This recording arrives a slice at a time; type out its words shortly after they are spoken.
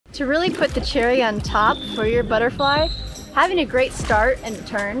To really put the cherry on top for your butterfly, having a great start and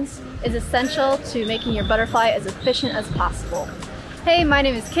turns is essential to making your butterfly as efficient as possible. Hey, my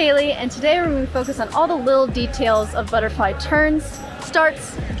name is Kaylee, and today we're going to focus on all the little details of butterfly turns,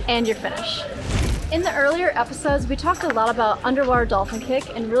 starts, and your finish. In the earlier episodes, we talked a lot about underwater dolphin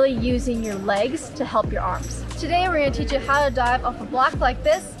kick and really using your legs to help your arms. Today we're going to teach you how to dive off a block like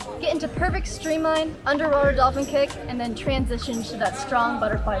this, get into perfect streamline, underwater dolphin kick, and then transition to that strong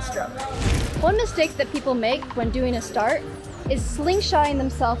butterfly stroke. One mistake that people make when doing a start is slingshotting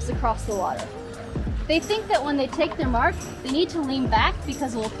themselves across the water. They think that when they take their mark, they need to lean back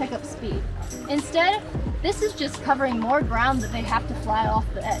because it will pick up speed. Instead, this is just covering more ground that they have to fly off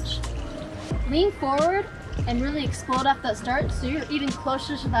the edge. Lean forward and really explode off that start so you're even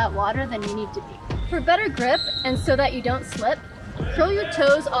closer to that water than you need to be. For better grip and so that you don't slip, curl your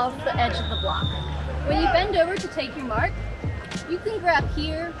toes off the edge of the block. When you bend over to take your mark, you can grab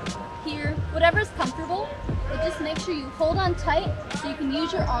here, here, whatever's comfortable, but just make sure you hold on tight so you can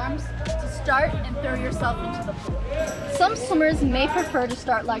use your arms to start and throw yourself into the pool. Some swimmers may prefer to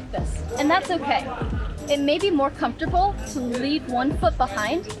start like this, and that's okay. It may be more comfortable to leave one foot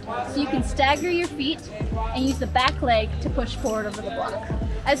behind so you can stagger your feet and use the back leg to push forward over the block.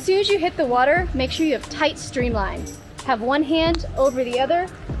 As soon as you hit the water, make sure you have tight streamline. Have one hand over the other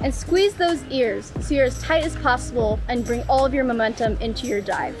and squeeze those ears so you're as tight as possible and bring all of your momentum into your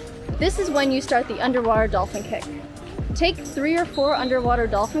dive. This is when you start the underwater dolphin kick. Take 3 or 4 underwater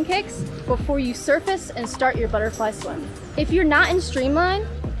dolphin kicks before you surface and start your butterfly swim. If you're not in streamline,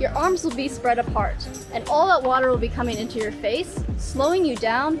 your arms will be spread apart and all that water will be coming into your face, slowing you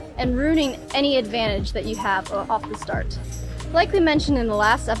down and ruining any advantage that you have off the start. Like we mentioned in the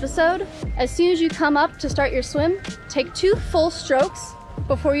last episode, as soon as you come up to start your swim, take 2 full strokes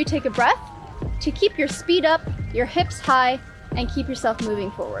before you take a breath to keep your speed up, your hips high, and keep yourself moving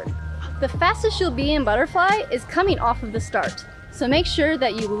forward. The fastest you'll be in butterfly is coming off of the start, so make sure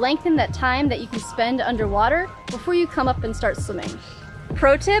that you lengthen that time that you can spend underwater before you come up and start swimming.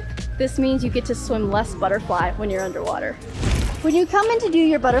 Pro tip, this means you get to swim less butterfly when you're underwater. When you come in to do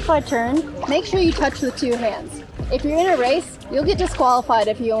your butterfly turn, make sure you touch with 2 hands. If you're in a race, you'll get disqualified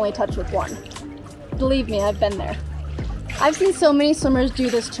if you only touch with 1. Believe me, I've been there. I've seen so many swimmers do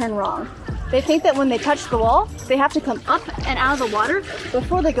this turn wrong. They think that when they touch the wall, they have to come up and out of the water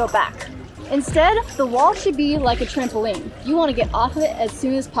before they go back. Instead, the wall should be like a trampoline. You want to get off of it as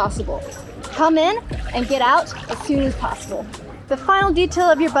soon as possible. Come in and get out as soon as possible. The final detail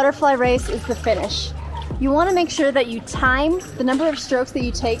of your butterfly race is the finish. You want to make sure that you time the number of strokes that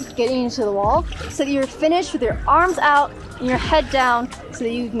you take getting into the wall so that you're finished with your arms out and your head down so that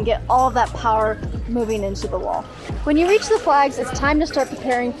you can get all of that power moving into the wall. When you reach the flags, it's time to start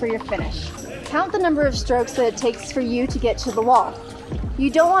preparing for your finish. Count the number of strokes that it takes for you to get to the wall. You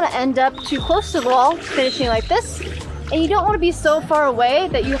don't want to end up too close to the wall, finishing like this, and you don't want to be so far away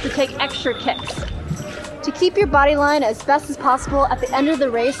that you have to take extra kicks. To keep your body line as best as possible at the end of the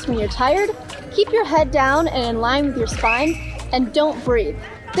race when you're tired, keep your head down and in line with your spine, and don't breathe.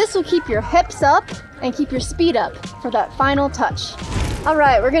 This will keep your hips up and keep your speed up for that final touch.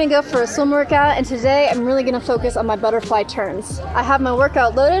 Alright, we're going to go for a swim workout, and today I'm really going to focus on my butterfly turns. I have my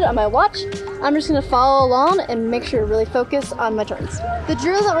workout loaded on my watch. I'm just going to follow along and make sure to really focus on my turns. The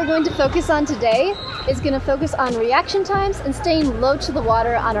drill that we're going to focus on today is going to focus on reaction times and staying low to the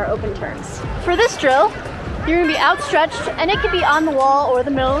water on our open turns. For this drill, you're going to be outstretched, and it could be on the wall or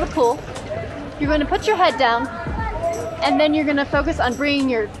the middle of the pool. You're going to put your head down, and then you're going to focus on bringing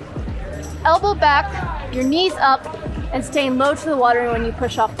your elbow back, your knees up, and staying low to the water when you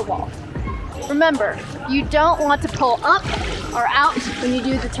push off the wall. Remember, you don't want to pull up or out when you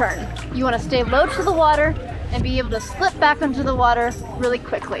do the turn. You want to stay low to the water and be able to slip back into the water really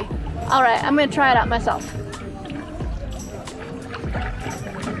quickly. All right, I'm going to try it out myself.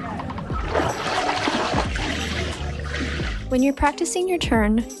 When you're practicing your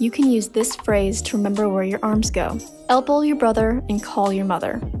turn, you can use this phrase to remember where your arms go. Elbow your brother and call your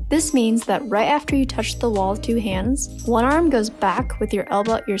mother. This means that right after you touch the wall with 2 hands, one arm goes back with your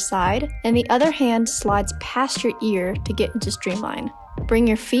elbow at your side, and the other hand slides past your ear to get into streamline. Bring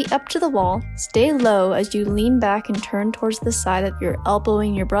your feet up to the wall, stay low as you lean back and turn towards the side that you're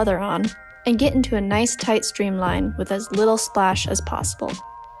elbowing your brother on, and get into a nice tight streamline with as little splash as possible.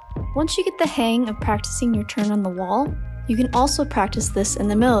 Once you get the hang of practicing your turn on the wall, you can also practice this in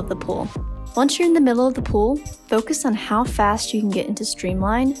the middle of the pool. Once you're in the middle of the pool, focus on how fast you can get into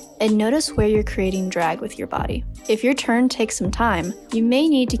streamline and notice where you're creating drag with your body. If your turn takes some time, you may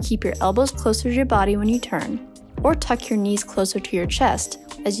need to keep your elbows closer to your body when you turn, or tuck your knees closer to your chest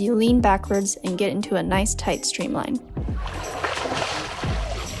as you lean backwards and get into a nice tight streamline.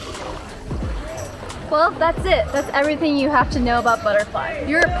 Well, that's it. That's everything you have to know about butterfly.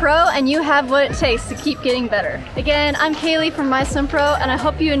 You're a pro and you have what it takes to keep getting better. Again, I'm Kaylee from MySwimPro, and I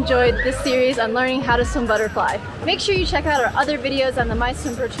hope you enjoyed this series on learning how to swim butterfly. Make sure you check out our other videos on the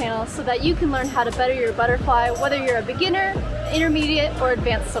MySwimPro channel so that you can learn how to better your butterfly, whether you're a beginner, intermediate, or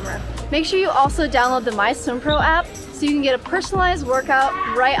advanced swimmer. Make sure you also download the MySwimPro app so you can get a personalized workout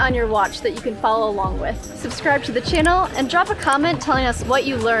right on your watch that you can follow along with. Subscribe to the channel and drop a comment telling us what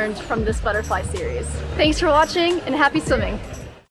you learned from this butterfly series. Thanks for watching and happy swimming!